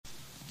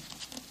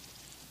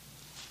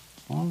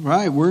All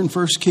right, we're in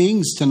 1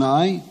 Kings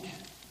tonight.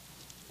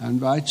 I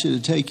invite you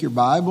to take your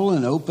Bible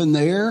and open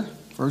there.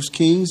 1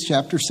 Kings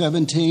chapter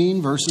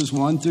 17, verses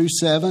 1 through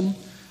 7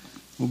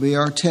 will be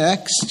our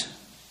text.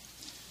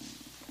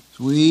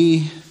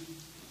 We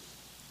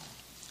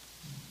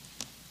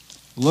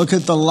look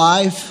at the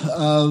life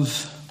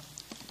of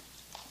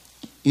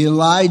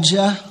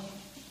Eliajh,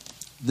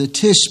 the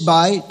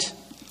Tishbite.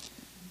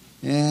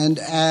 And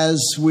as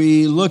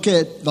we look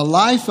at the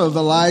life of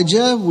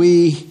Eliajh,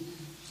 we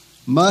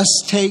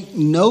must take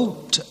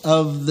note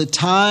of the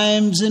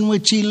times in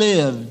which he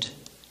lived.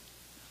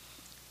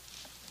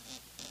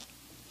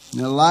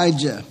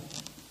 Eliajh.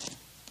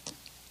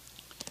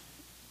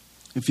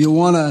 If you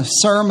want a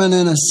sermon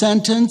in a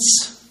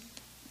sentence,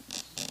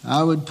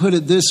 I would put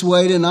it this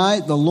way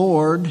tonight. The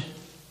Lord,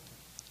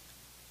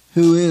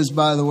 who is,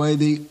 by the way,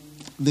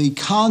 the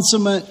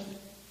consummate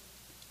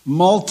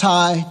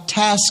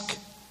multitasker,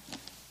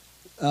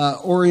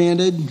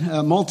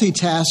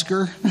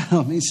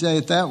 let me say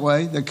it that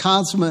way. The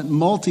consummate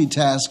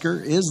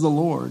multitasker is the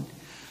Lord.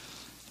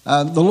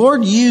 The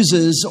Lord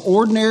uses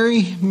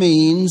ordinary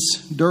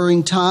means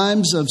during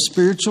times of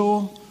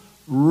spiritual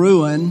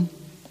ruin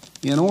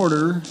in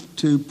order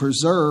to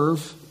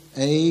preserve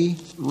a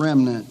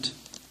remnant.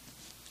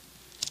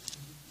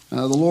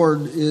 The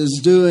Lord is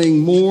doing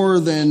more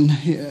than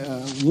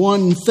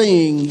one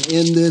thing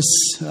in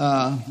this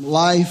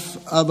life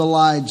of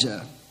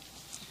Eliajh.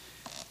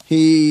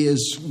 He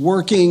is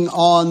working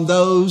on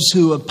those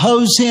who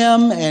oppose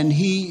him, and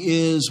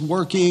he is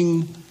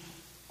working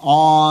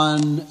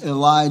on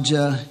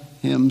Eliajh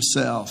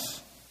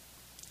himself.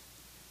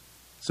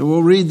 So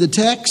we'll read the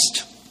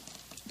text,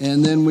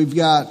 and then we've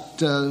got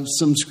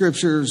some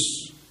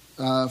scriptures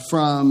one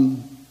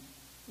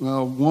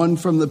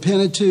from the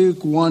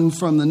Pentateuch, one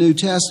from the New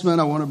Testament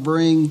I want to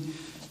bring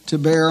to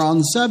bear on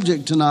the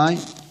subject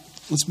tonight.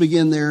 Let's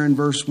begin there in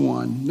verse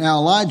 1.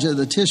 Now Eliajh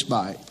the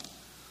Tishbite,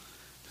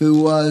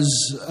 who was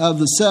of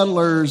the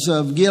settlers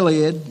of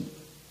Gilead.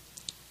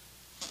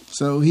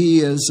 So he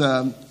is,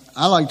 I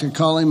like to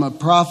call him a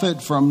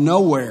prophet from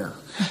nowhere,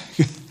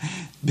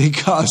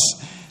 because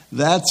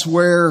that's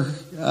where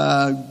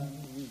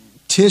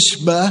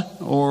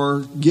Tishba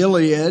or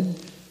Gilead,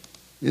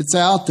 it's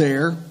out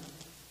there.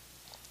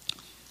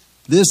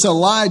 This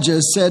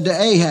Eliajh said to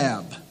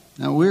Ahab.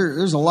 Now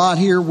there's a lot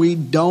here we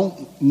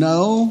don't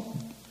know.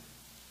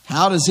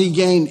 How does he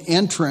gain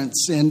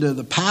entrance into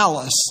the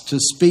palace to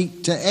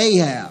speak to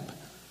Ahab?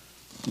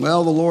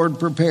 Well, the Lord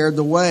prepared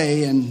the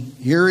way, and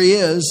here he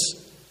is,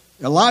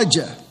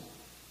 Eliajh.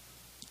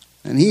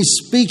 And he's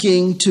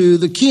speaking to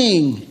the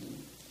king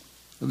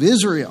of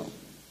Israel.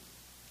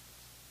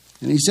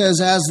 And he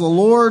says, "As the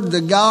Lord, the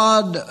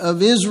God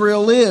of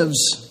Israel lives,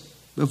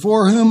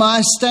 before whom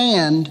I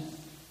stand,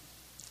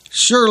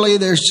 surely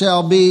there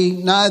shall be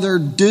neither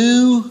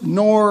dew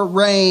nor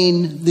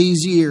rain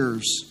these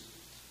years,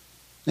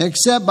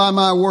 except by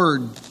my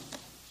word."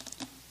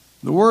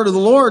 The word of the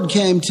Lord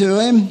came to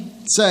him,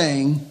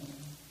 saying,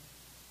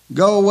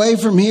 "Go away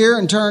from here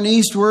and turn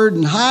eastward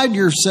and hide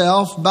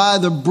yourself by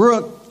the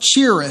brook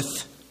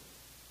Cherith,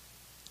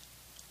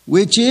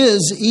 which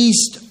is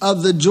east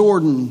of the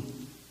Jordan.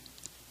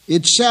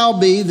 It shall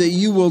be that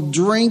you will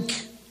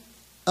drink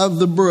of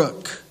the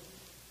brook.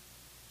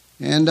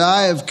 And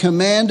I have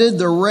commanded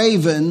the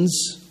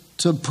ravens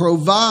to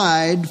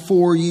provide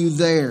for you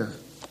there."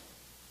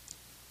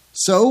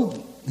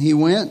 So he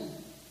went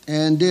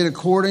and did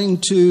according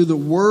to the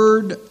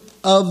word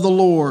of the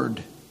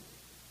Lord.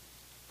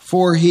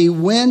 For he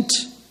went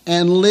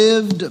and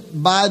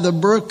lived by the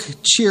brook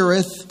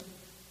Cherith,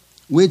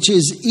 which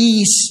is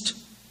east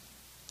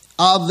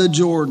of the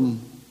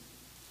Jordan.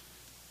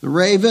 The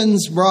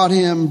ravens brought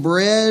him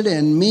bread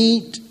and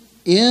meat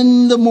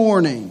in the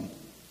morning,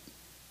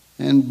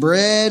 and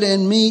bread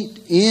and meat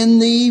in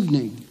the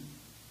evening,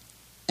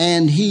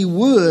 and he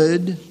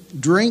would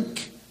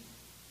drink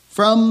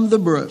from the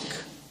brook.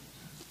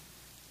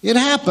 It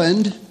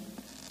happened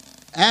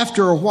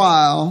after a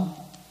while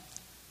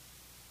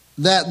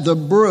that the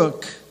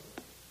brook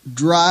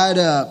dried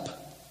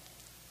up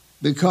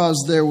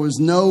because there was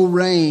no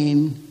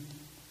rain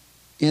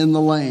in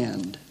the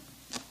land.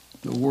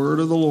 The word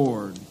of the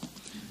Lord.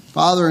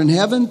 Father in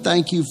heaven,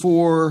 thank you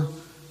for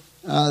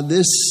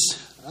this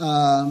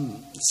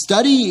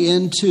study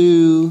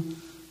into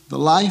the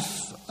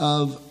life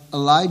of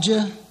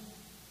Eliajh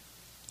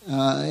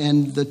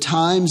and the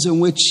times in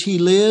which he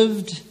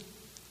lived.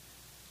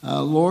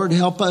 Lord,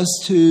 help us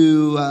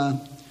to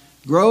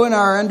grow in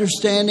our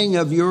understanding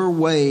of your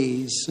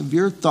ways, of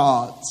your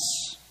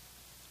thoughts,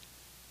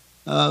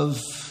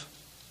 of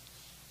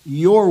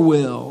your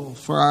will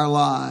for our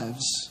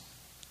lives.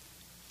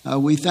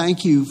 We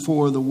thank you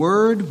for the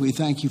word. We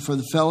thank you for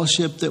the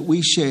fellowship that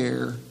we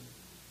share.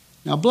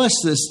 Now bless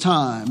this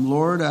time,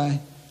 Lord.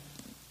 I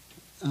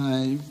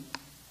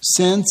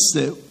sense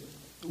that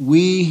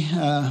we,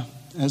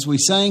 as we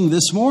sang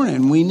this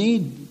morning, we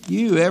need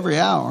you every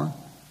hour.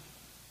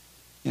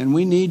 And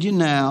we need you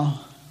now,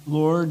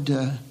 Lord,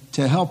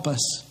 to help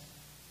us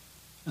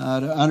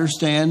to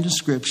understand the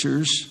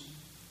Scriptures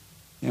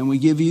And we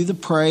give you the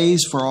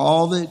praise for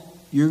all that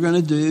you're going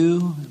to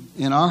do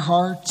in our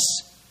hearts.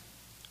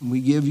 And we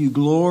give you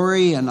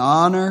glory and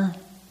honor.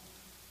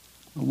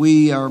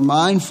 We are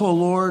mindful,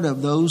 Lord,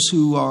 of those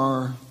who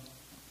are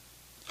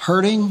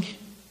hurting,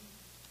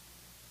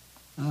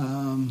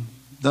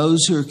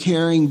 those who are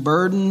carrying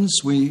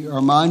burdens. We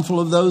are mindful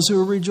of those who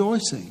are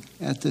rejoicing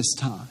at this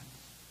time.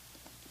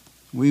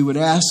 We would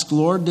ask,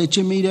 Lord, that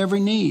you meet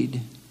every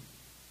need.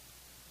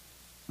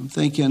 I'm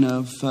thinking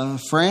of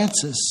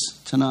Francis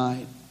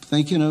tonight,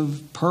 thinking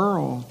of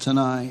Pearl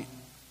tonight.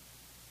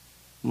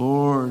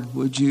 Lord,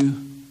 would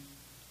you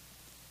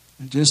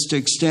just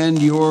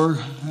extend your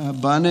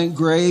abundant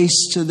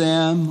grace to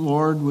them?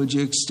 Lord, would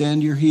you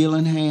extend your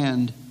healing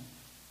hand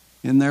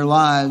in their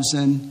lives?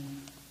 And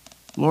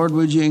Lord,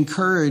 would you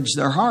encourage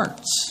their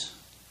hearts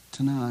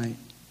tonight?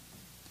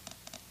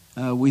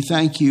 We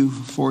thank you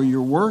for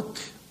your work,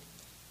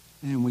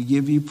 and we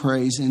give you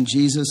praise in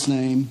Jesus'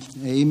 name.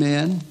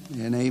 Amen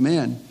and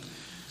amen.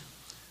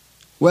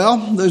 Well,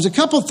 there's a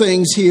couple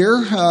things here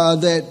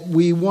that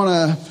we want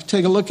to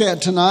take a look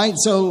at tonight.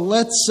 So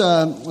let's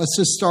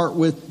just start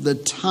with the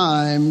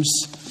times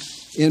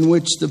in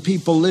which the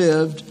people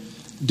lived.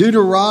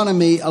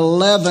 Deuteronomy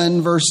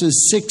 11,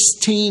 verses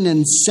 16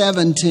 and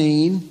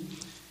 17.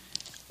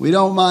 We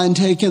don't mind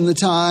taking the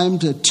time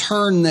to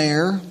turn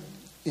there,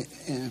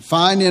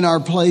 finding our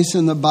place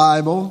in the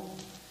Bible,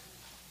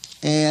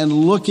 and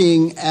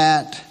looking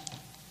at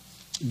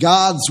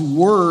God's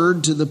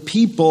word to the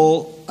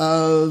people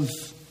of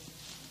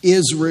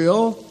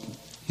Israel,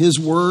 his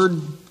word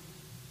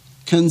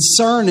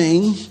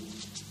concerning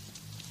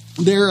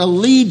their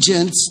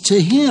allegiance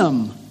to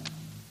him.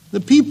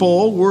 The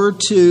people were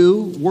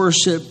to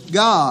worship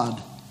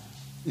God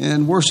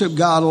and worship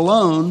God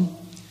alone.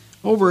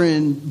 Over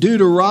in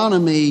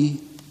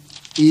Deuteronomy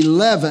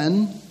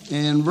 11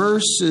 and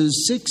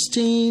verses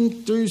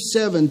 16 through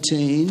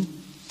 17,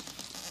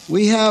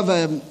 we have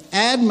an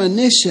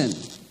admonition.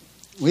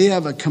 We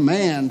have a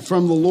command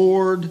from the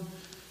Lord.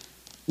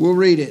 We'll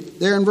read it.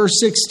 There in verse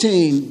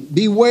 16,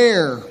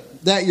 beware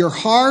that your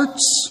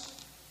hearts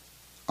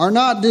are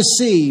not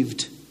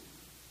deceived,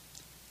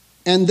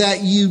 and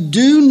that you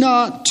do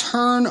not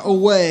turn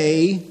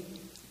away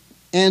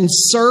and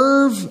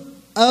serve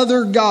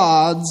other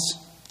gods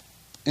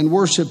and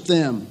worship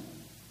them.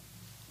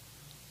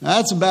 Now,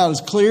 that's about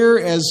as clear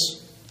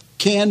as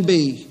can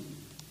be.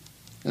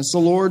 That's the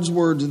Lord's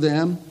word to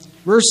them.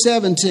 Verse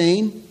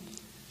 17,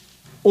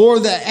 or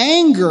the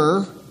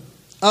anger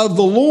of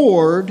the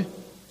Lord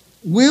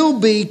will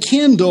be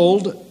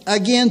kindled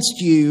against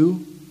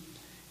you,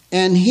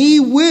 and he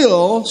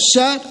will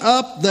shut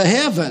up the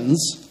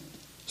heavens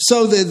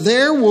so that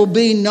there will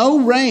be no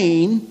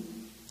rain,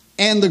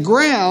 and the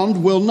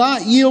ground will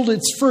not yield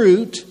its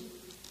fruit,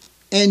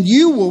 and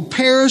you will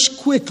perish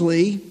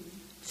quickly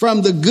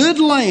from the good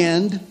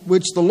land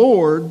which the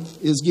Lord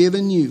is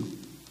giving you.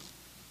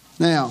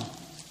 Now,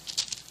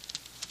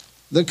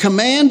 the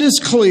command is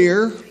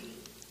clear,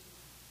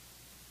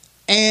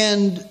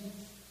 and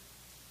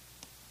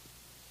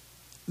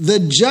the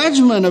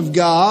judgment of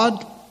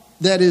God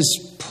that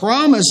is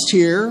promised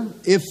here,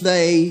 if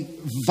they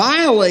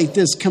violate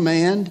this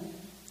command,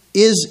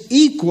 is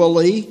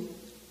equally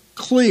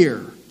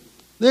clear.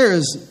 There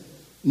is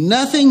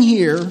nothing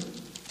here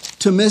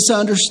to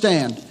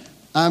misunderstand.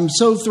 I'm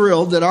so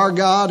thrilled that our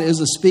God is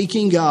a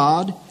speaking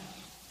God,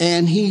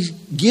 and he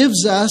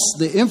gives us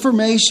the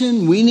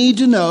information we need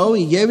to know.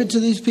 He gave it to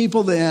these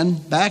people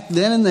back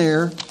then and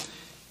there,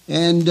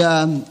 and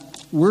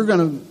we're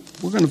going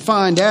to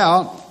find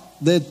out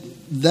that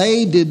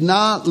they did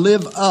not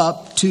live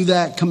up to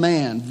that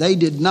command. They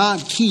did not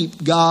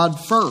keep God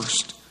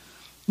first.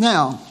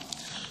 Now,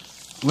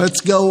 let's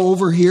go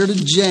over here to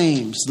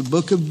James, the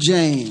book of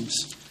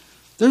James.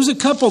 There's a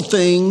couple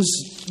things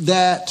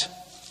that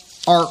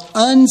are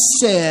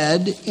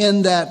unsaid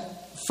in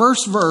that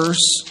first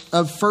verse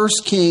of 1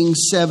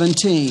 Kings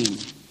 17.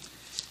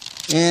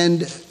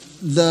 And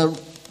the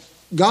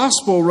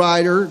gospel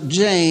writer,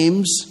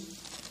 James,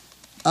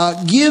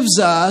 gives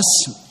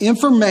us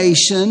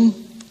information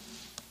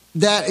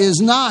that is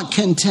not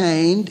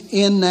contained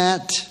in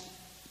that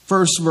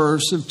first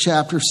verse of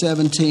chapter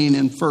 17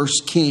 in 1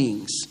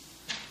 Kings.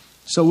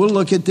 So we'll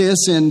look at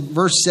this in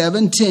verse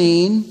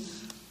 17.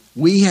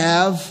 We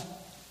have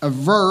a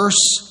verse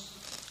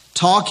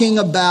talking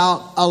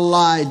about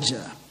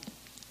Elijah.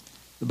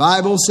 The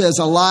Bible says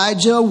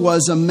Elijah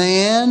was a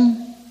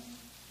man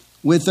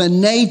with a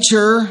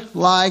nature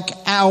like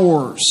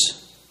ours.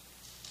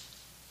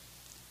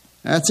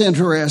 That's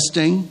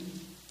interesting.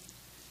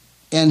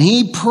 And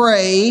he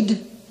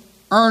prayed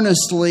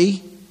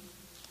earnestly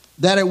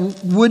that it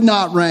would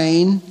not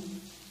rain.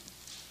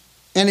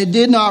 And it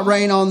did not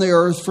rain on the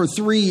earth for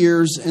 3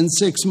 years and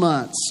 6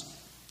 months.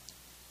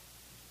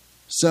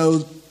 So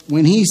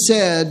when he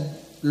said,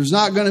 there's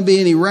not going to be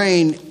any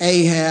rain,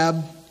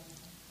 Ahab,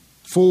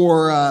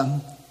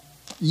 for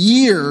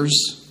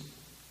years,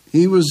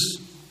 he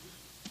was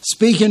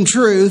speaking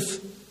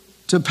truth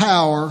to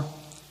power.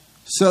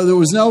 So there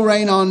was no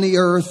rain on the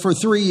earth for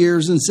 3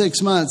 years and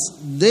 6 months.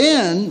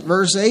 Then,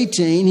 verse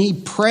 18, he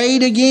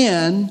prayed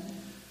again,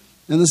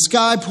 and the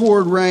sky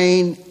poured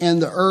rain, and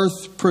the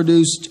earth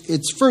produced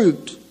its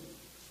fruit.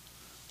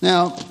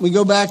 Now, we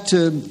go back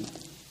to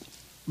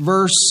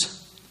verse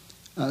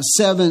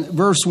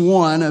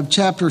 1 of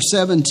chapter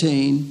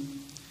 17,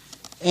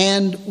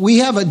 and we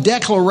have a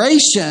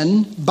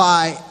declaration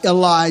by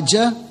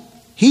Elijah.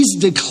 He's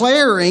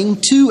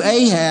declaring to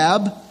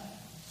Ahab,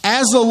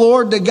 "As the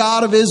Lord, the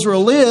God of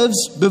Israel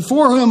lives,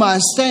 before whom I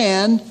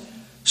stand,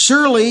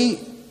 surely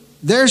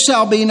there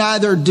shall be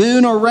neither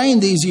dew nor rain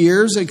these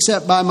years,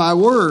 except by my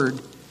word."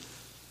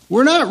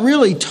 We're not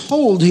really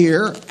told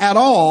here at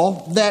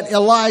all that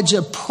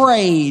Elijah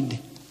prayed,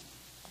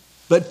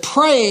 but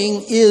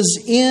praying is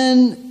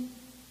in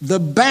the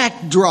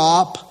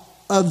backdrop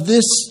of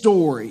this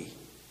story.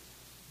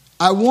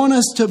 I want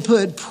us to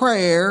put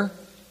prayer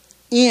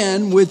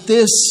in with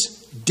this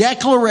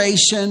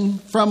declaration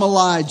from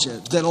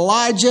Elijah, that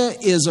Elijah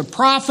is a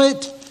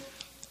prophet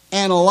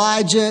and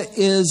Elijah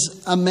is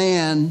a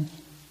man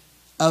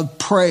of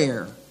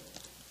prayer.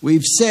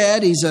 We've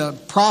said he's a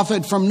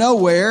prophet from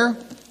nowhere.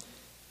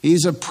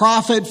 He's a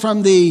prophet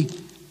from the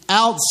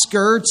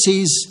outskirts.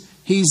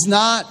 He's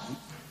not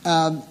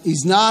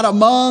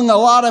among a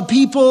lot of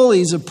people.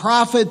 He's a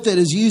prophet that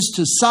is used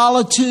to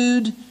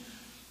solitude,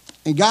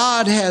 and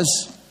God has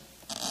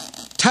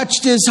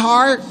touched his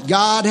heart.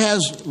 God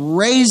has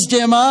raised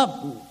him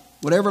up.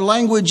 Whatever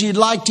language you'd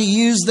like to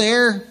use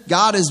there,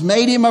 God has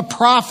made him a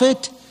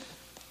prophet.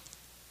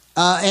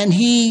 And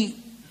he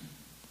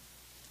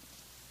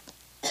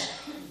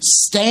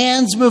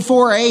stands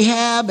before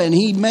Ahab and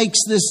he makes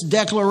this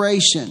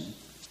declaration.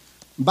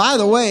 By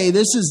the way,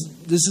 this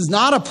is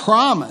not a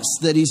promise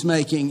that he's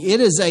making. It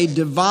is a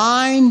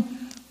divine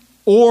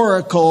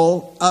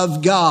oracle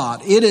of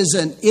God. It is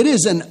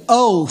an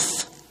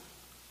oath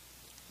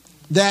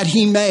that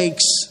he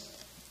makes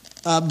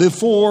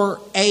before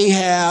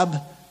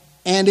Ahab,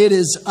 and it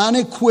is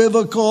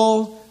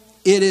unequivocal,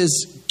 it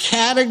is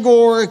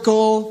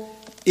categorical,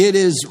 it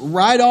is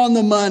right on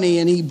the money,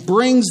 and he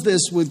brings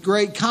this with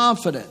great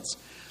confidence.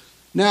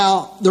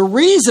 Now, the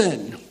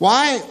reason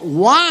why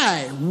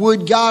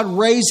would God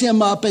raise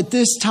him up at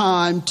this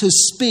time to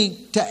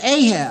speak to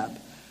Ahab?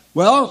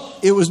 Well,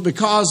 it was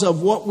because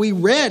of what we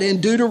read in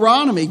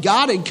Deuteronomy.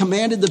 God had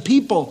commanded the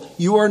people,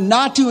 you are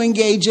not to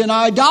engage in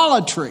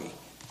idolatry.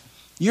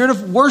 You're to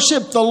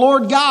worship the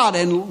Lord God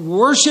and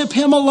worship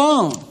him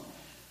alone.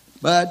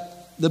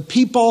 But the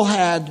people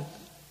had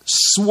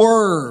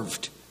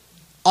swerved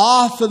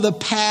off of the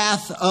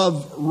path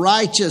of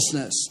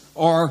righteousness,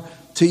 or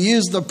to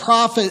use the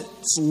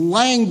prophet's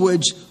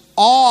language,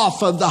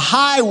 off of the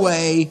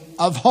highway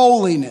of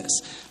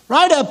holiness.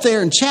 Right up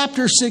there in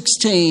chapter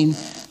 16,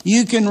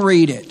 you can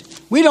read it.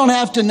 We don't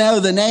have to know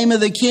the name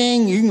of the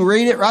king. You can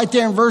read it right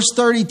there in verse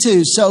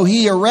 32. So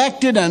he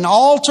erected an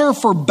altar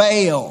for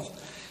Baal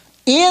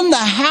in the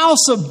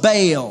house of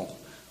Baal,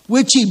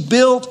 which he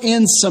built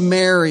in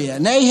Samaria.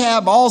 And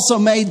Ahab also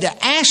made the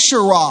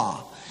Asherah.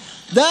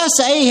 Thus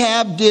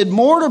Ahab did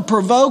more to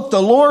provoke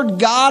the Lord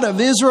God of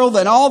Israel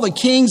than all the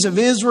kings of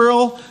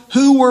Israel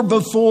who were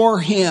before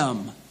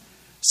him.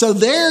 So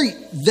there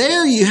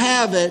you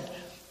have it.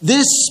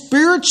 This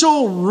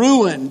spiritual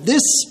ruin,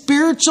 this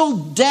spiritual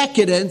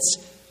decadence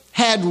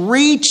had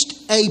reached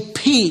a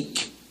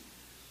peak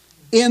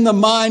in the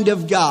mind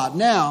of God.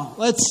 Now,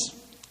 let's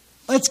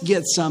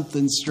get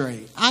something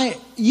straight.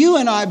 You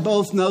and I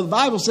both know the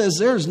Bible says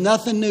there's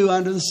nothing new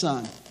under the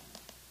sun.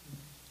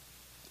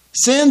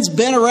 Sin's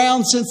been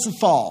around since the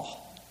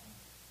fall.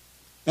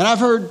 And I've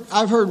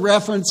heard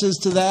references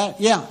to that.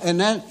 Yeah, and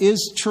that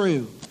is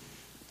true.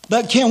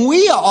 But can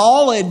we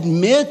all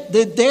admit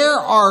that there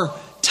are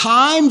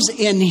times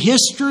in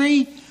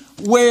history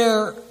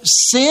where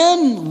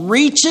sin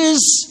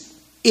reaches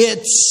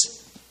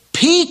its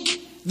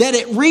peak, that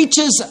it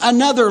reaches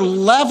another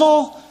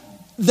level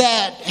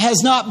that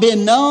has not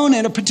been known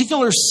in a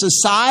particular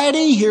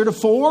society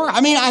heretofore? I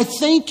mean, I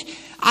think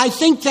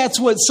that's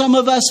what some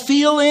of us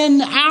feel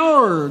in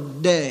our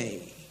day.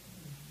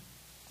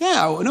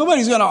 Yeah,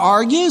 nobody's going to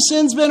argue.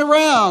 Sin's been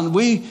around.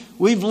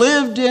 We've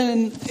lived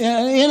in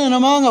and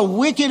among a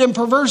wicked and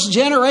perverse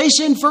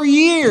generation for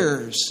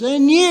years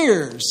and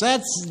years.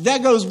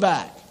 That goes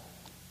back.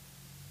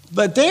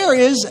 But there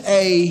is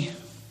a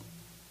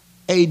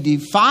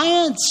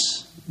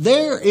defiance.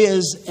 There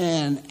is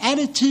an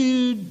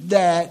attitude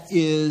that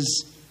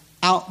is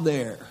out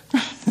there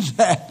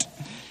that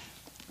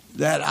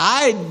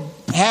I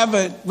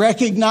haven't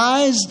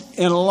recognized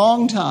in a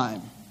long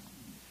time.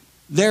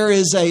 There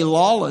is a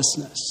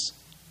lawlessness.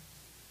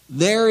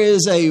 There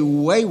is a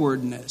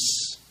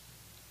waywardness.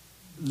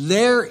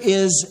 There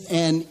is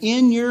an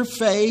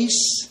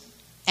in-your-face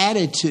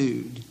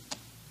attitude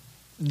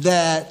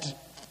that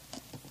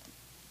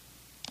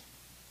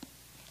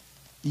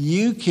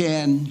you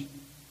can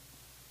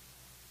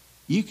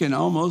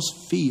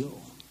almost feel.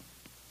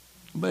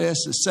 Nobody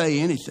has to say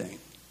anything.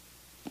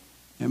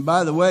 And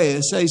by the way,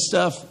 they say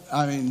stuff.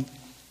 I mean,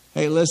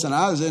 hey, listen,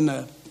 I was in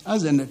the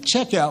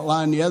checkout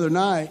line the other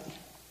night,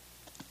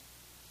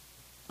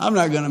 I'm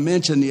not going to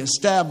mention the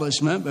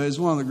establishment, but it's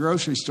one of the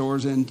grocery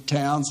stores in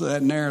town, so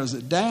that narrows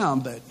it down.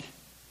 But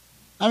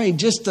I mean,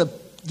 just the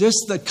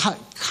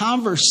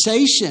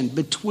conversation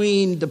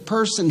between the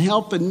person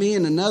helping me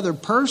and another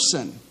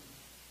person.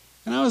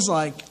 And I was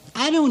like,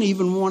 I don't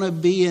even want to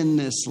be in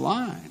this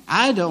line.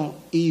 I don't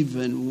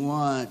even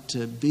want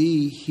to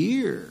be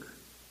here.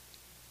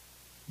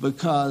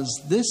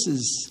 Because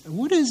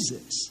what is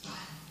this?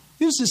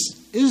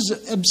 It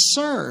was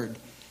absurd.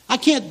 I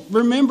can't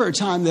remember a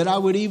time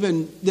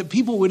that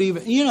people would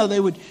even,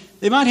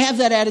 they might have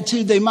that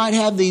attitude, they might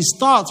have these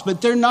thoughts, but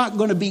they're not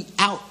going to be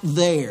out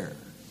there.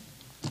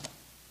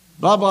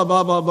 Blah, blah,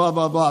 blah, blah, blah,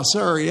 blah, blah.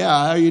 Sir,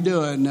 yeah, how you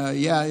doing?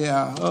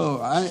 Yeah.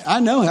 Oh, I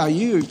know how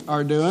you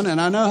are doing, and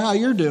I know how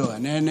you're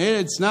doing, and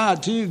it's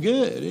not too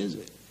good, is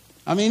it?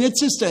 I mean, it's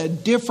just a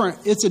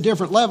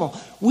different level.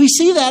 We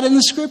see that in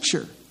the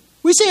Scripture.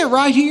 We see it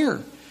right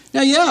here.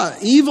 Now, yeah,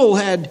 evil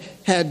had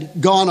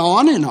gone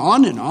on and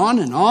on and on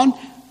and on,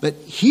 but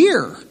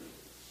here,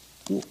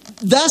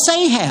 thus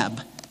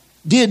Ahab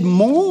did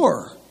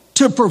more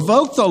to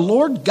provoke the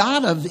Lord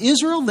God of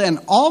Israel than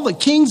all the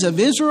kings of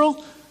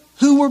Israel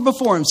who were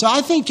before him. So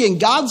I think in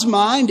God's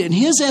mind, in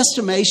his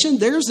estimation,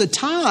 there's a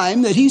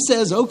time that he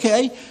says,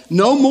 okay,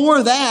 no more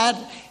of that.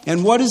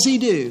 And what does he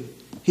do?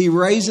 He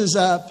raises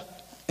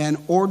up an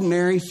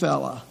ordinary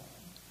fella.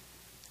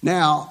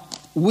 Now,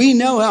 we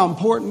know how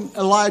important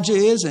Elijah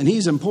is, and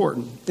he's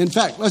important. In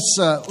fact,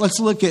 let's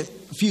look at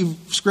a few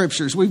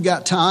scriptures. We've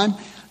got time.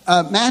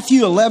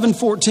 Matthew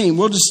 11:14.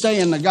 We'll just stay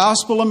in the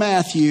Gospel of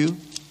Matthew,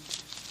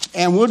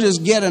 and we'll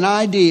just get an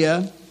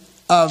idea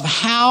of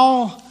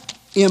how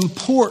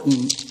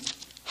important,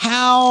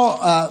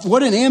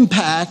 what an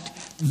impact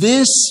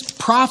this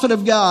prophet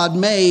of God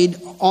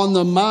made on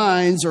the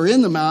minds, or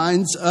in the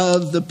minds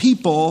of the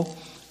people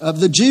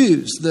of the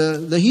Jews,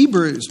 the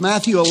Hebrews.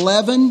 Matthew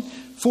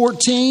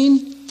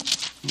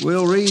 11:14.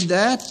 We'll read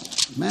that.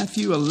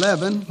 Matthew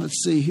 11.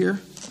 Let's see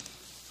here.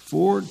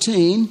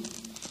 14.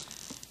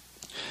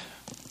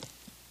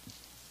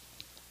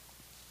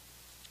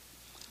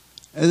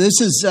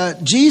 This is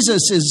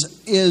Jesus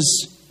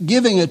is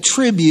giving a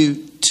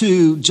tribute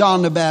to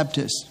John the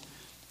Baptist.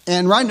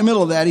 And right in the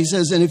middle of that, he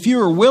says, and if you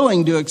are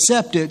willing to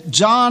accept it,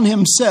 John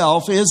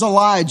himself is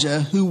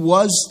Elijah who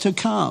was to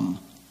come.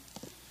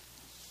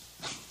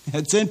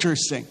 That's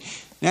interesting.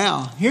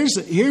 Now, here's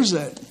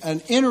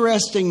an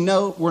interesting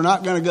note. We're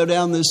not going to go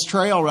down this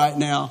trail right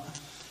now.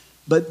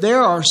 But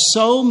there are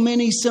so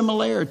many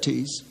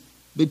similarities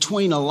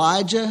between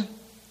Elijah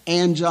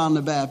and John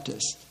the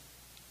Baptist.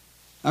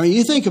 I mean,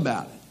 you think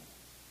about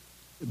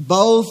it.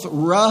 Both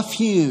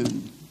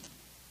rough-hewn.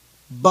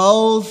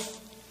 Both,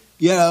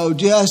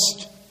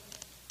 just,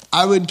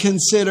 I would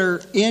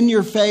consider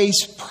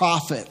in-your-face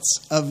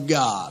prophets of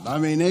God. I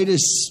mean, they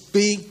just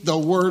speak the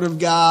word of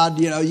God.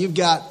 You've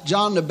got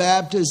John the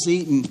Baptist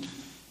eating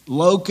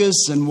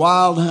locusts and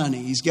wild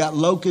honey. He's got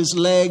locust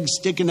legs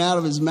sticking out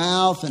of his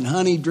mouth and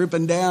honey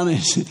dripping down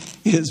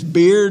his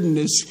beard and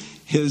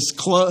his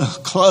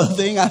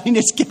clothing. I mean,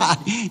 this guy,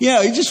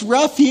 he's just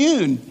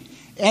rough-hewn.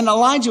 And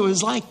Elijah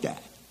was like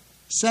that.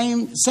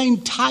 Same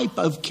type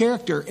of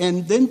character.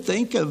 And then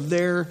think of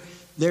their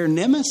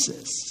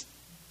nemesis.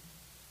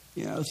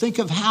 Think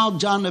of how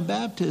John the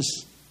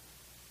Baptist,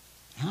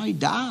 how he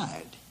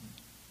died.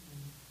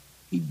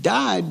 He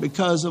died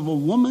because of a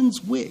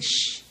woman's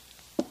wish.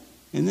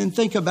 And then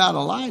think about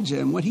Elijah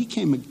and what he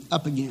came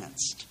up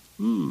against.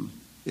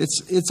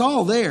 It's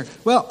all there.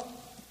 Well,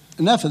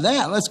 enough of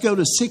that. Let's go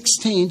to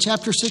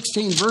chapter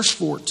 16, verse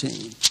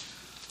 14.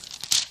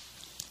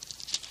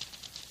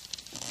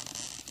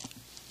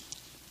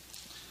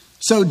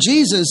 So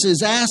Jesus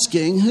is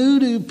asking, who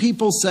do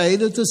people say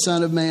that the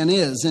Son of Man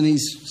is? And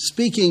he's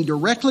speaking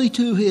directly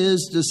to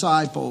his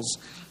disciples.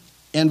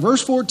 And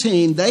verse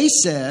 14, they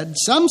said,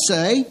 some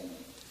say,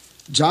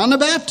 John the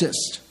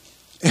Baptist.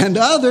 And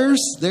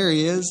others, there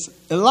he is,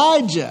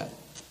 Elijah.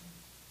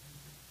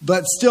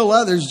 But still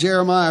others,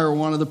 Jeremiah or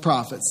one of the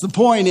prophets. The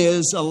point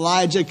is,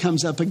 Elijah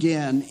comes up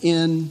again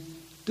in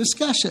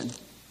discussion.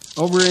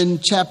 Over in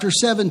chapter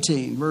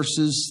 17,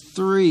 verses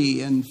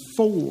 3 and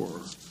 4.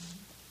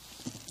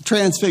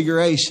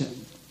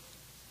 Transfiguration.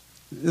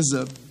 This is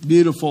a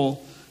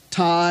beautiful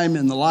time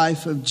in the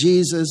life of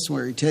Jesus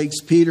where he takes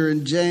Peter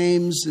and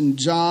James and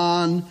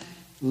John,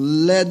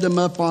 led them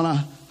up on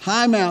a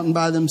high mountain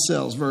by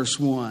themselves, verse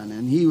 1.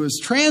 And he was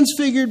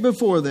transfigured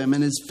before them,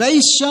 and his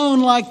face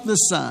shone like the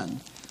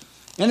sun,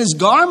 and his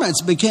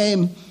garments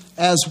became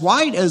as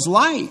white as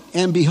light.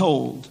 And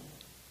behold,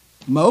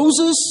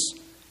 Moses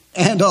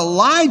and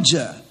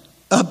Elijah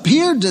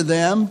appeared to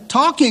them,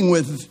 talking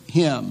with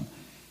him.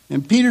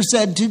 And Peter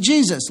said to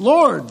Jesus,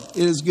 Lord, it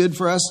is good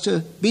for us to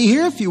be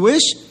here. If you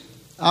wish,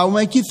 I will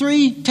make you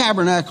 3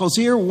 tabernacles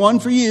here,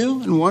 one for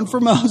you and one for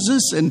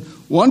Moses and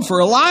one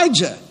for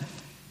Elijah.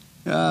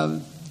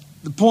 The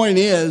point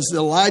is,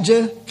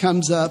 Elijah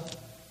comes up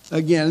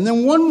again. And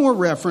then one more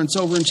reference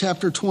over in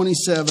chapter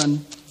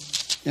 27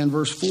 and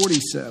verse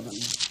 47.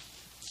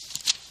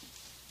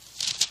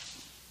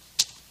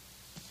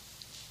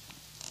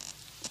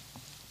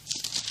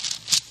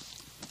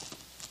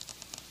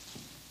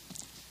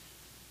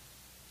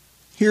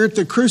 Here at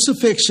the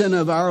crucifixion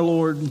of our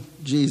Lord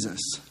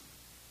Jesus,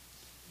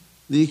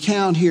 the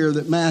account here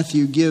that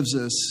Matthew gives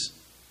us,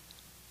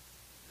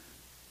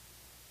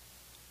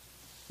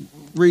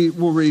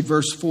 we'll read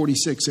verse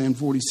 46 and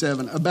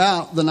 47.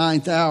 About the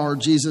 9th hour,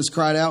 Jesus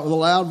cried out with a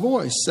loud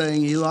voice,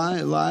 saying, Eli,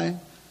 Eli,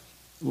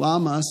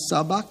 lama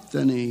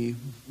sabachthani.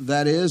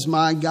 That is,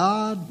 my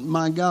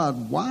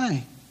God,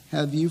 why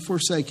have you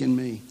forsaken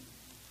me?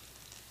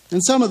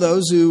 And some of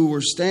those who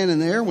were standing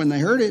there, when they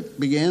heard it,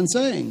 began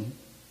saying,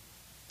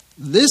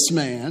 this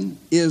man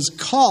is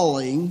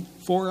calling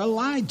for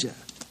Elijah.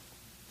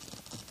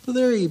 So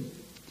there he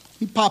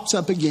pops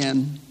up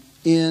again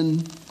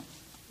in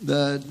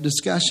the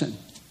discussion.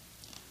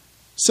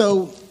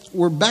 So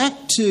we're back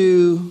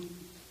to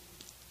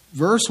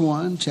verse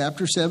 1,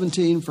 chapter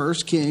 17, 1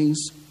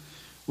 Kings.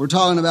 We're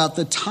talking about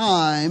the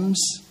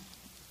times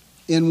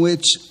in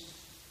which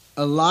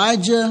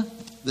Elijah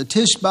the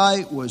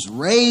Tishbite was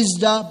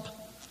raised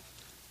up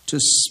to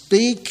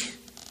speak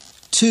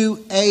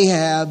to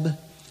Ahab,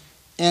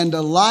 and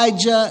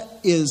Elijah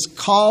is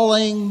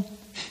calling.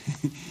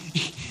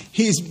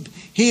 He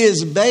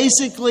is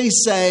basically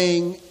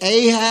saying,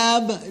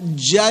 Ahab,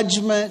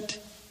 judgment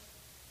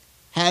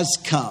has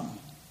come.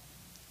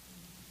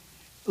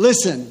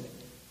 Listen,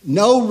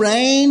 no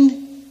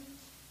rain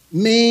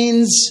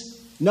means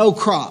no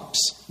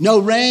crops. No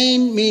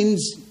rain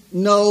means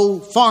no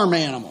farm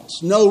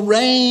animals. No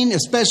rain,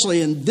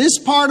 especially in this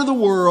part of the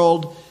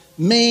world,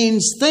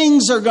 means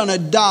things are going to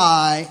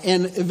die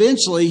and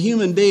eventually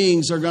human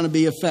beings are going to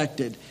be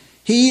affected.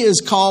 He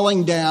is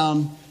calling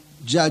down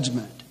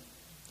judgment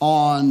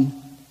on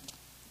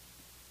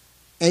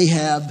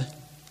Ahab,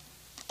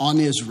 on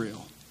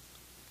Israel.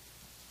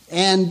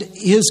 And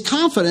his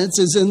confidence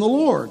is in the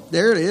Lord.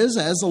 There it is,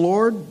 as the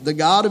Lord, the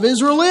God of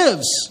Israel,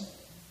 lives.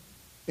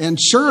 And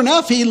sure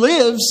enough, he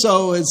lives.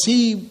 So as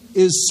he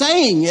is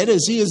saying it,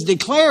 as he is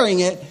declaring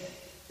it,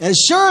 as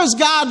sure as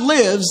God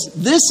lives,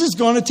 this is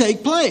going to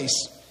take place.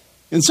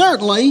 And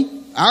certainly,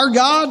 our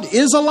God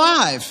is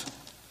alive.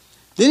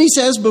 Then he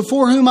says,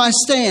 before whom I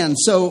stand.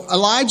 So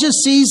Elijah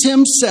sees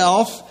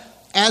himself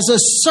as a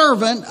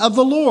servant of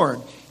the Lord.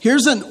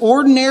 Here's an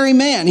ordinary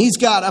man. He's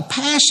got a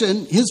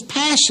passion.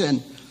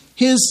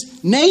 His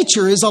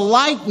nature is a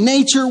like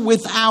nature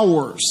with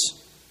ours.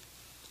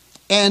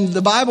 And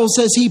the Bible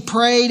says he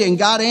prayed and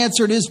God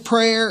answered his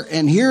prayer.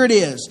 And here it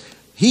is.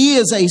 He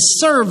is a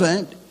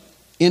servant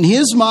in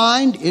his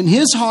mind, in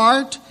his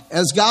heart,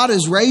 as God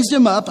has raised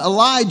him up.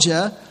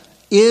 Elijah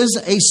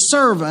is a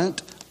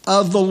servant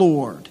of the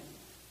Lord.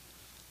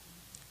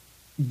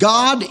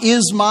 God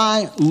is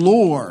my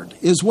Lord,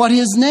 is what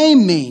his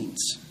name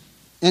means.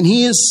 And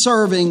he is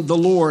serving the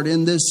Lord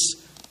in this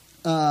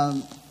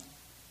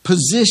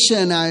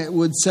position, I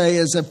would say,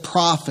 as a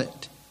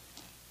prophet.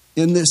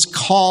 In this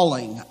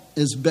calling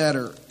is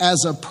better,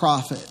 as a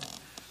prophet.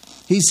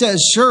 He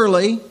says,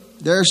 surely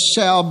there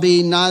shall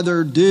be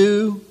neither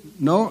dew,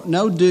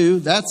 no dew.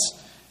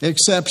 That's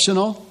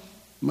exceptional.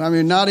 I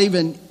mean, not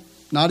even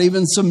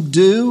some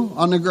dew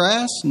on the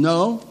grass.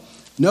 No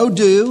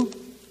dew,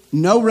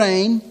 no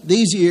rain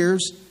these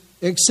years,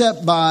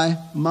 except by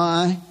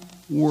my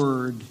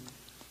word.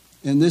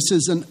 And this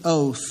is an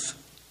oath.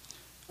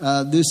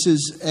 This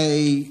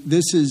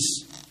is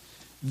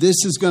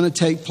going to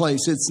take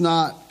place. It's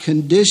not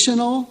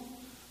conditional.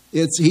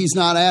 He's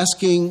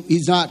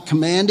not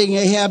commanding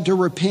Ahab to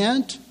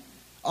repent,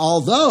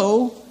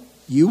 although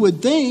you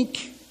would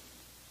think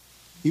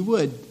he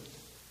would.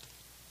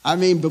 I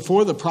mean,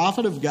 before the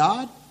prophet of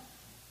God?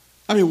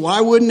 I mean, why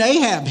wouldn't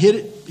Ahab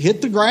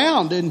hit the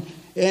ground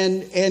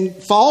and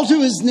fall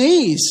to his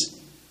knees?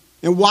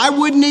 And why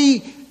wouldn't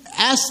he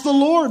ask the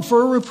Lord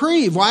for a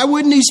reprieve? Why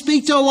wouldn't he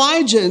speak to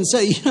Elijah and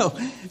say,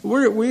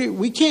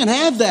 we can't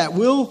have that.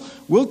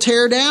 We'll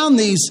tear down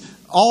these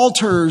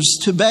altars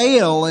to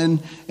Baal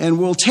and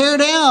we'll tear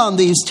down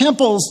these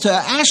temples to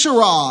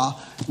Asherah.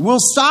 We'll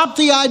stop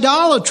the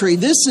idolatry.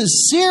 This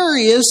is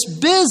serious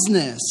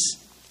business.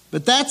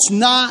 But that's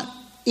not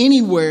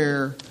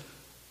anywhere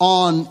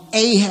on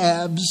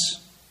Ahab's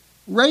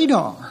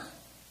radar.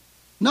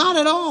 Not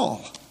at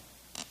all.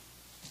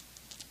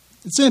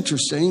 It's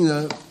interesting.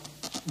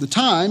 The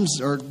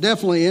times are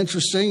definitely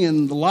interesting,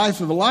 and the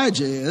life of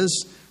Elijah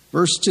is,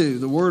 verse 2,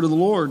 the word of the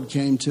Lord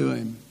came to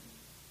him.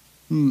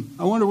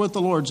 I wonder what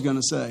the Lord's going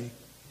to say.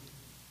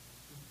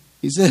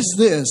 He says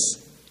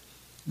this,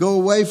 go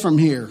away from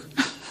here.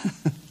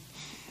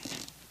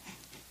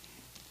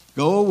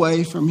 Go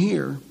away from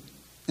here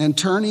and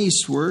turn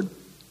eastward,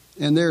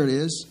 and there it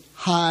is,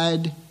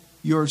 hide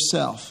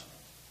yourself.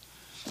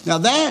 Now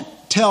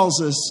that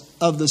tells us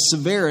of the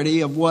severity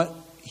of what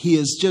he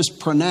has just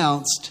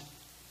pronounced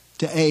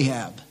to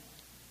Ahab.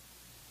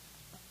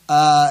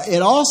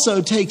 It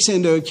also takes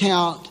into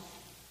account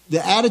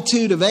the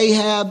attitude of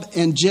Ahab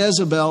and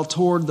Jezebel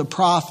toward the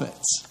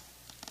prophets.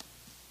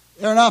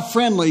 They're not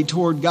friendly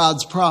toward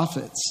God's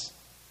prophets.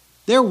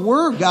 There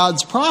were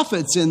God's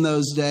prophets in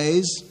those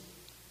days.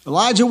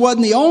 Elijah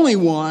wasn't the only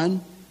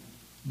one,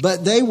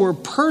 but they were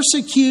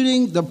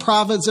persecuting the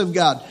prophets of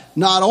God.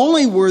 not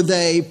only were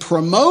they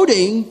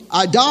promoting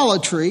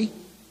idolatry,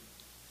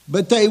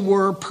 but they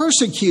were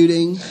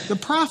persecuting the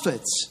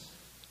prophets.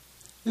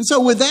 And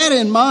so with that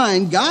in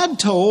mind, God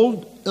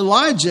told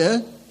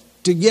Elijah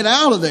to get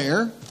out of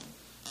there,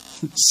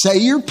 say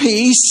your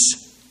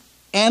piece,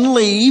 and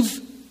leave.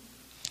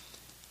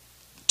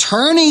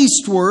 Turn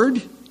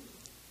eastward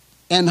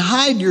and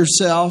hide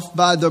yourself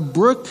by the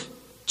brook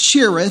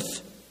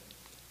Cherith,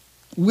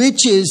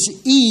 which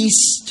is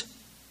east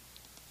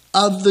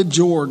of the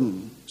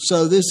Jordan.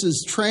 So this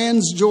is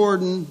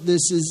Transjordan,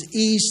 this is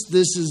east,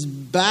 this is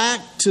back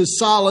to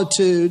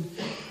solitude,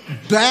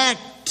 back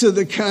to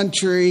the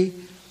country,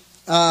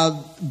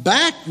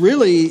 back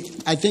really,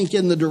 I think,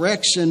 in the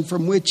direction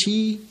from which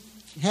he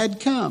had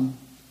come.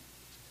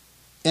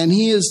 And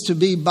he is to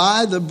be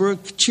by the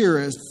brook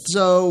Cherith.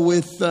 So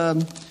with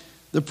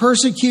the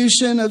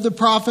persecution of the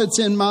prophets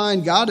in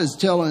mind, God is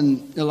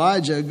telling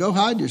Elijah, go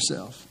hide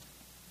yourself.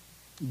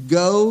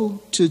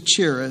 Go to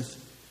Cherith,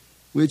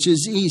 which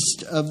is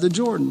east of the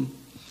Jordan.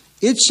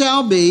 It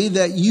shall be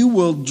that you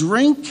will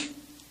drink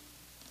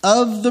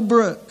of the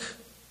brook,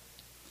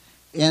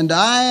 and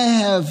I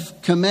have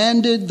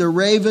commanded the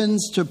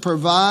ravens to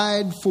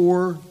provide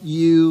for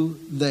you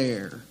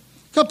there.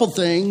 A couple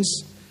things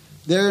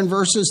there in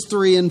verses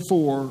 3 and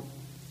 4.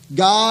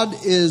 God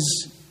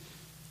is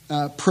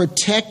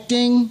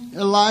protecting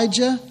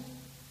Elijah.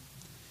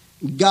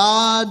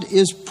 God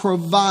is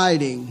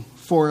providing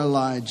for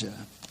Elijah.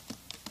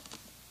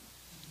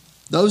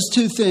 Those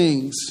two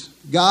things.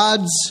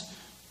 God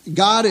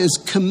is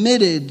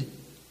committed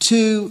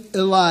to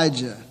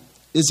Elijah.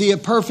 Is he a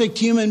perfect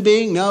human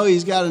being? No,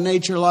 he's got a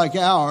nature like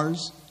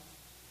ours.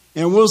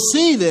 And we'll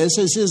see this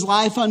as his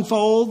life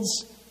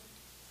unfolds.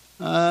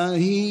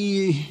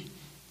 He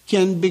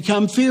can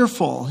become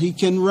fearful. He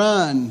can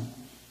run.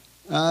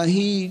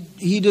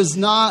 He does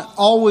not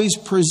always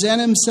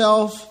present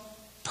himself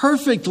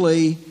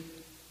perfectly,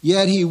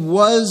 yet he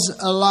was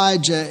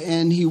Elijah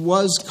and he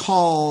was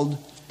called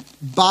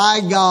by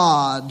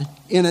God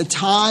in a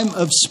time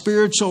of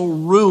spiritual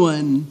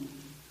ruin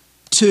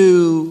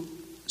to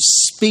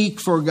speak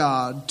for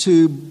God,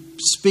 to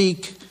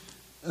speak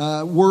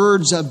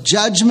words of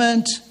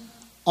judgment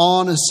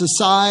on a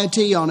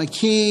society, on a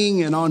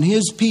king, and on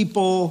his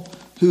people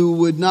who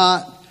would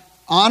not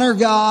honor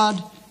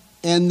God.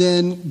 And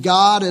then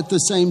God at the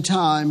same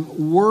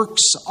time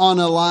works on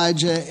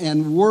Elijah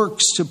and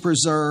works to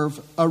preserve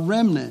a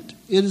remnant.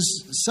 It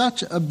is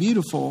such a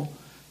beautiful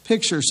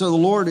picture. So the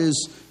Lord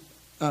is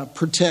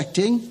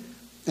protecting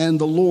and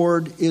the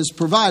Lord is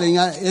providing.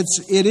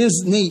 It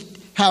is neat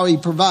how he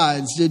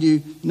provides. Did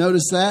you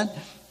notice that?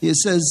 It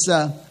says,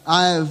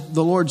 the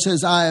Lord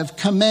says, I have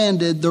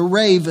commanded the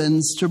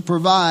ravens to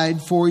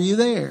provide for you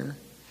there.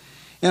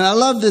 And I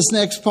love this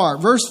next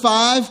part. Verse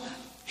 5,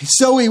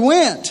 so he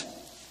went.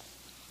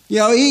 You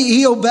know,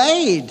 he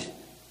obeyed.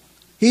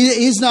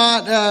 He's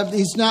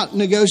not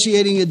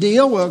negotiating a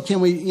deal. Well, can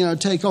we,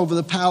 take over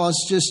the palace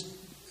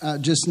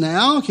just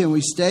now? Can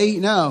we stay?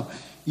 No,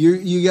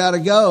 you got to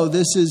go.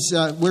 This is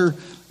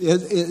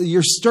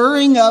you're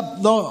stirring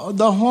up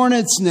the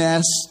hornet's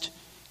nest,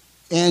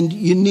 and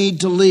you need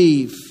to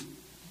leave.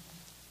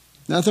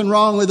 Nothing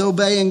wrong with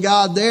obeying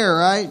God there,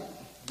 right?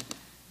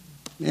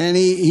 And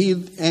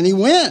he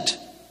went,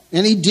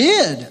 and he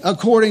did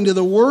according to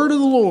the word of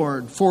the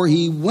Lord, for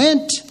he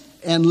went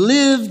and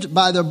lived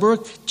by the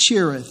brook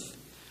Cherith.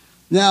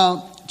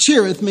 Now,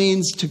 Cherith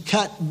means to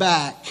cut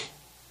back.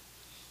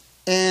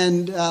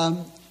 And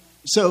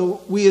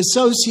so we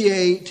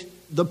associate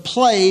the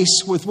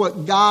place with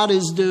what God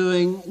is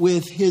doing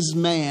with his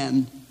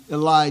man,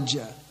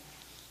 Elijah.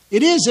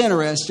 It is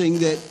interesting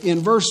that in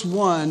verse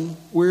 1,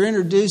 we're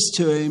introduced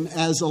to him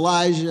as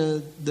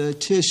Elijah the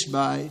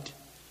Tishbite.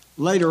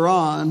 Later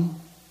on,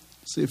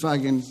 see if I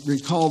can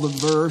recall the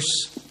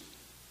verse.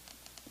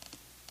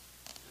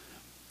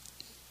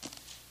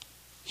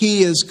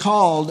 He is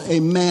called a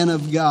man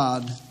of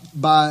God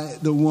by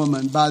the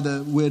woman, by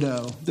the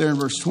widow, there in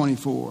verse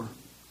 24.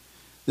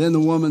 Then the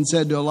woman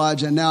said to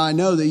Elijah, now I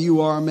know that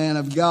you are a man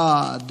of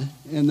God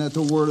and that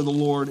the word of the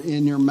Lord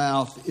in your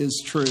mouth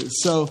is truth.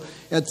 So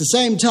at the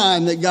same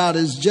time that God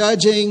is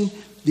judging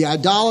the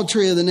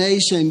idolatry of the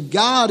nation,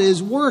 God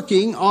is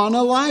working on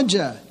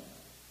Elijah.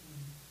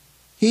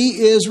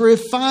 He is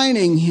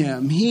refining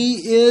him. He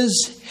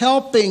is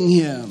helping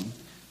him.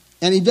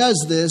 And he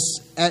does this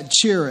at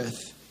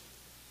Cherith.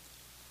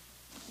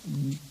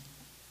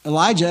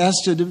 Elijah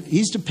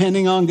he's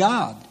depending on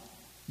God.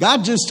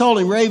 God just told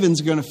him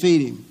ravens are going to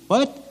feed him.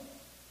 What?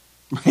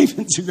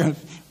 Ravens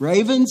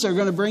are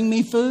going to bring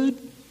me food?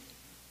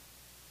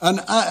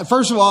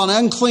 First of all,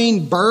 an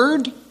unclean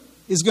bird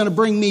is going to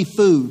bring me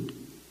food.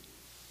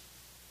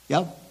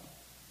 Yep.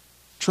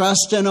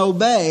 Trust and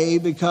obey,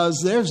 because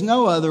there's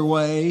no other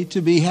way to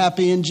be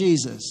happy in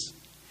Jesus.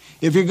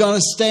 If you're going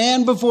to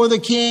stand before the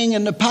king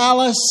in the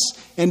palace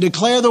and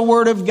declare the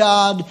word of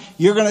God,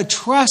 you're going to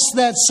trust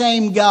that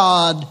same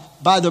God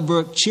by the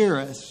brook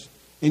Cherith.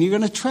 And you're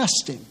going to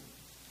trust him.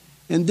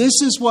 And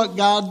this is what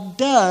God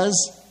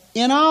does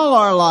in all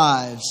our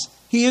lives.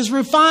 He is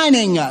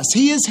refining us.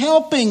 He is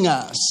helping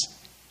us.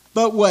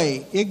 But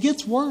wait, it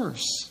gets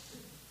worse.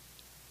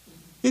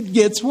 It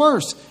gets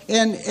worse.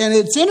 And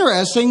it's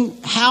interesting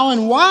how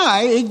and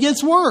why it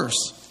gets worse.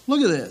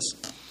 Look at this.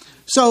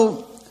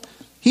 So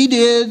he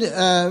did,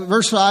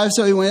 verse 5,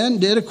 so he went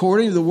and did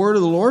according to the word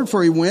of the Lord,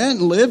 for he went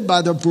and lived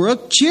by the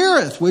brook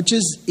Cherith, which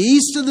is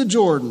east of the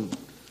Jordan.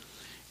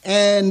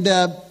 And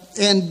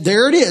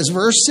there it is,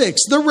 verse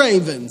 6, the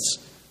ravens.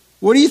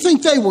 What do you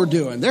think they were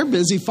doing? They're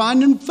busy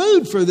finding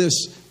food for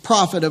this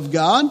prophet of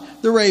God.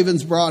 The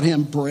ravens brought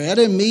him bread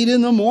and meat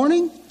in the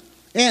morning,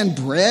 and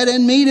bread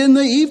and meat in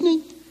the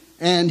evening,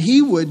 and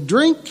he would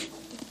drink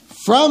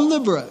from the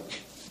brook.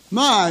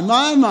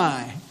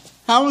 My.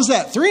 How was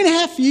that?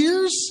 3.5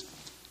 years?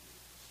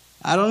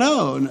 I don't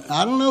know.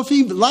 I don't know if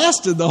he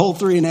lasted the whole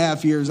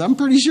 3.5 years. I'm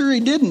pretty sure he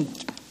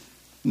didn't.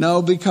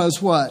 No,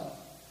 because what?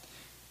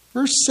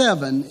 Verse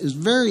 7 is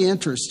very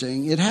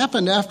interesting. It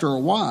happened after a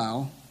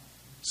while.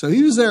 So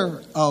he was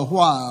there a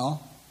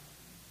while,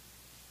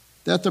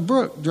 that the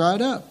brook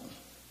dried up,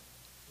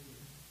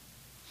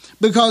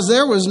 because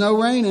there was no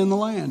rain in the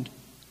land.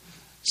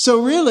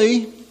 So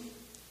really,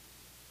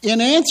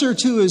 in answer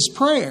to his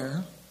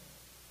prayer,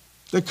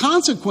 the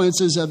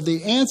consequences of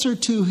the answer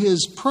to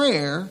his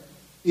prayer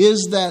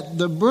is that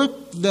the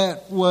brook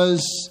that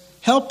was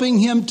helping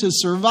him to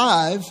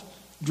survive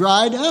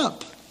dried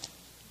up.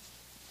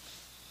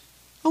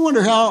 I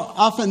wonder how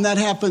often that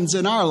happens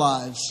in our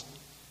lives.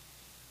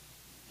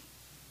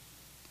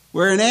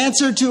 Where in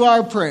answer to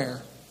our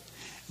prayer,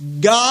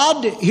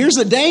 God, here's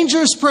a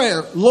dangerous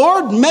prayer.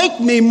 Lord, make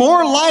me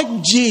more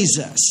like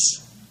Jesus.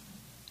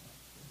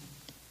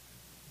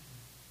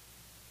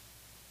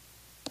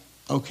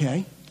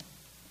 Okay.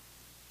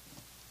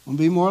 I'll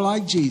be more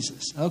like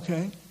Jesus.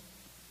 Okay.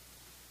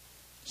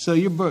 So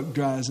your brook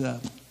dries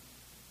up.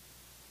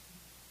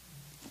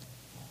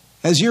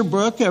 Has your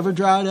brook ever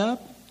dried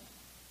up?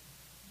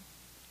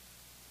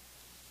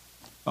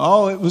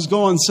 Oh, it was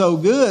going so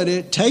good.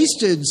 It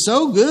tasted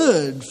so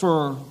good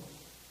for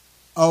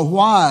a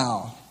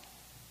while.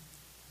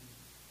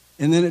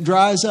 And then it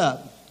dries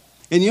up.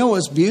 And you know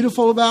what's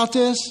beautiful about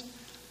this?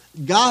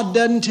 God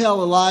doesn't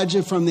tell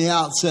Elijah from the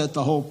outset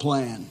the whole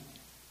plan.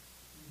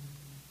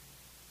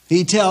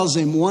 He tells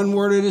him one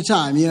word at a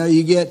time. You know,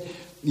 you get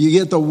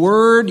the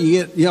word,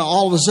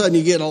 all of a sudden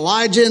you get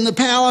Elijah in the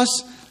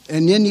palace,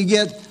 and then you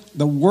get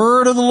the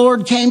word of the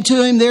Lord came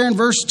to him there in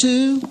verse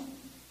 2.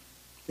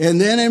 And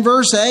then in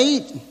verse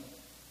 8,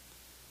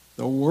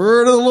 the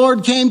word of the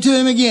Lord came to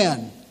him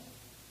again.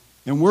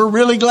 And we're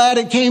really glad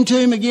it came to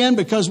him again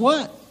because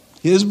what?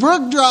 His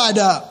brook dried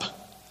up.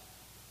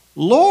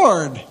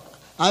 Lord,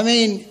 I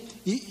mean,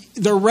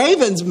 the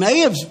ravens may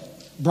have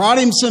brought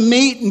him some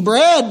meat and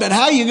bread, but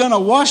how are you going to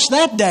wash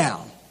that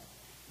down?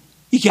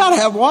 You got to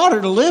have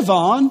water to live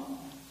on.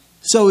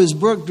 So his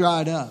brook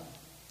dried up.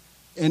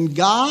 And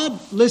God,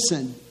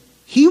 listen,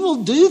 He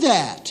will do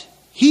that.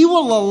 He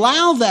will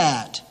allow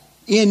that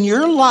in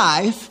your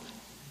life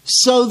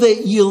so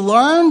that you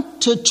learn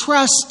to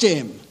trust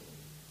Him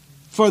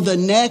for the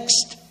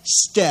next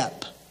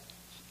step,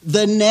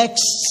 the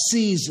next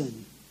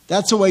season.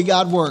 That's the way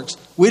God works.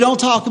 We don't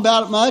talk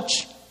about it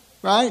much,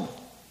 right?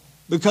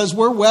 Because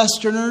we're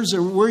Westerners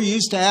and we're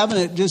used to having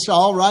it just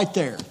all right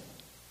there.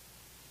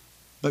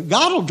 But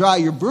God will dry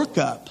your brook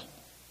up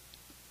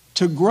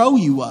to grow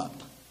you up.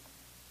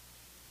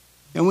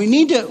 And we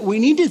need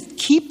to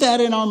keep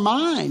that in our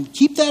mind,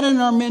 keep that in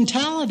our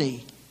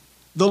mentality.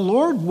 The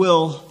Lord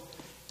will.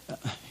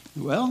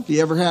 Well, have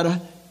you ever had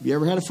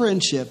a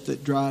friendship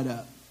that dried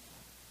up?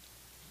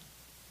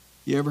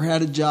 You ever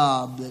had a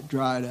job that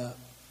dried up?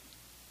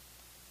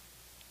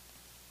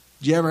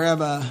 Did you ever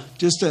have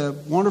just a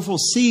wonderful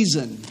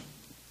season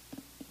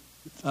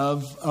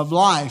of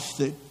life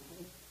that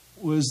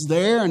was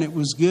there and it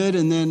was good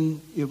and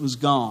then it was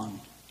gone?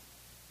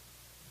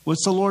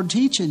 What's the Lord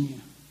teaching you?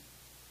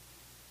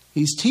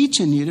 He's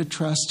teaching you to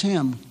trust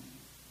Him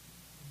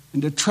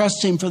and to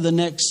trust Him for the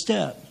next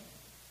step.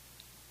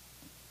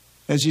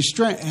 Has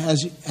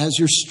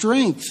your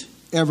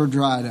strength ever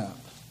dried up?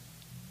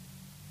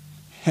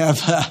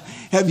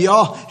 Have you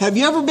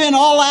ever been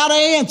all out of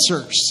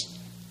answers?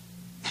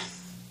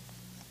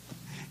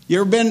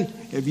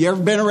 Have you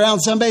ever been around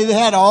somebody that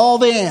had all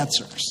the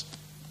answers?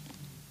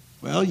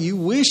 Well, you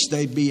wish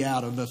they'd be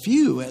out of a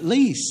few at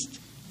least.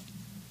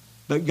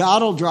 But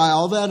God will dry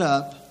all that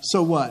up.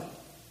 So what?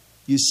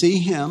 You see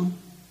Him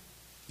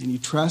and you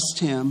trust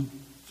Him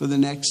for the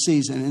next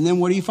season. And then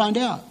what do you find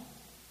out?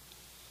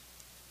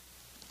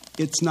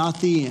 It's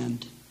not the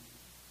end.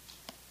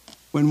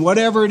 When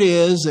whatever it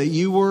is that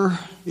you were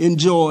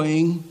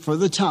enjoying for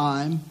the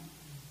time,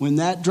 when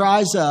that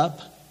dries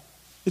up,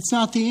 it's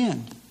not the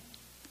end.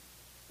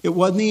 It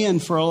wasn't the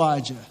end for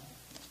Elijah.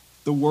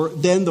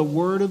 Then the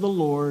word of the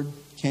Lord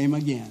came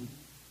again.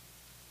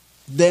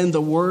 Then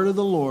the word of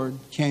the Lord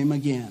came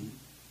again.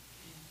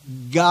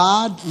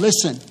 God,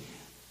 listen,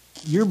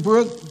 your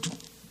brook,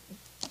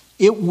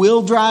 it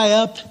will dry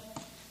up,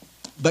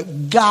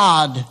 but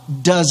God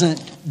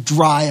doesn't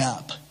dry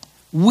up.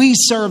 We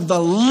serve the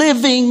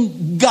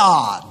living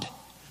God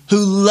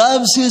who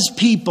loves his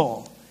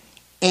people.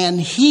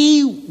 And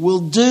he will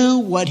do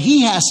what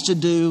he has to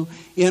do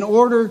in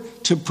order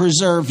to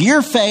preserve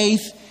your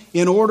faith,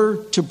 in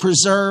order to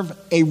preserve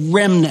a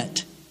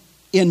remnant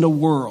in the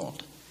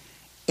world.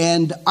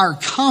 And our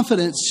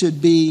confidence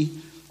should be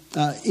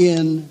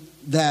in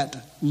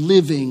that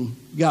living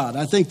God.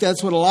 I think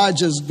that's what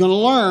Elijah is going to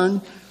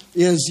learn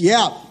is,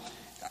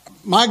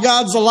 my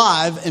God's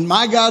alive and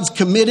my God's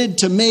committed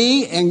to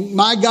me and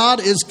my God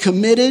is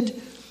committed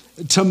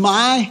to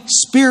my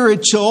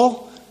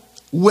spiritual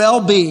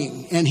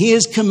well-being, and he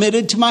is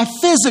committed to my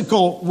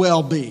physical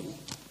well-being.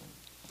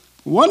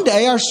 One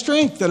day our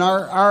strength and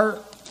our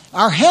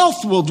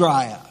health will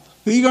dry up.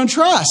 Who are you going to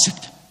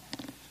trust?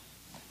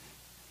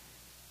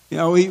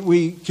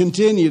 We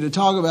continue to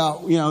talk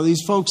about,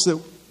 these folks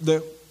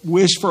that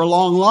wish for a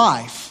long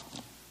life.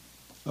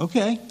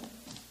 Okay.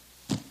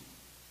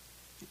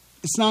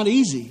 It's not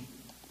easy.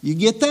 You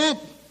get that?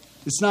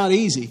 It's not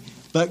easy.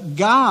 But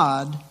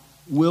God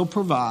will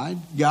provide,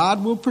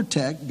 God will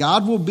protect,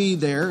 God will be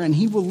there, and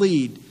he will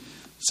lead.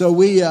 So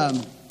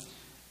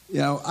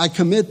I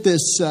commit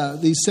these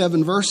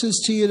 7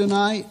 verses to you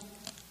tonight,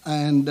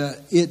 and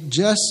it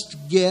just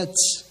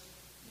gets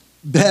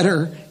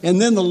better.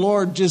 And then the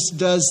Lord just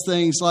does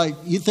things like,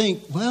 you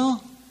think,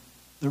 well,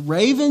 the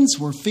ravens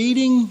were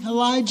feeding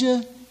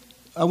Elijah.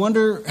 I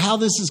wonder how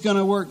this is going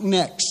to work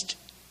next.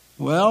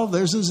 Well,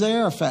 there's a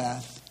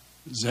Zarephath.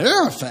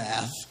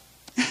 Zarephath?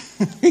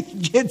 He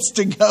gets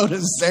to go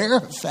to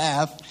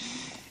Zarephath.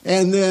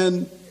 And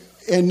then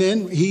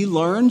he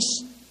learns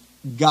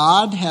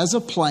God has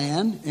a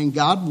plan and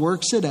God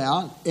works it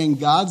out. And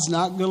God's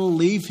not going to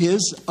leave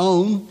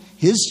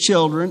his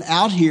children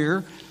out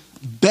here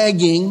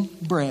begging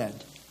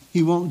bread.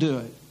 He won't do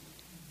it.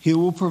 He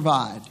will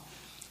provide.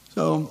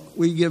 So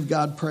we give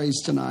God praise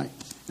tonight.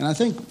 And I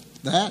think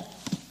that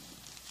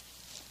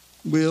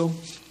will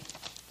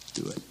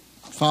do it.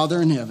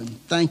 Father in heaven,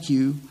 thank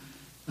you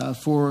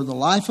for the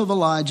life of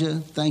Elijah.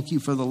 Thank you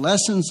for the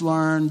lessons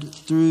learned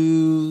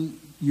through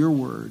your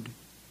word.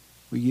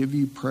 We give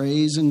you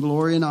praise and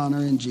glory and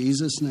honor in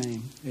Jesus'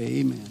 name.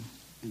 Amen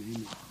and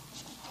amen.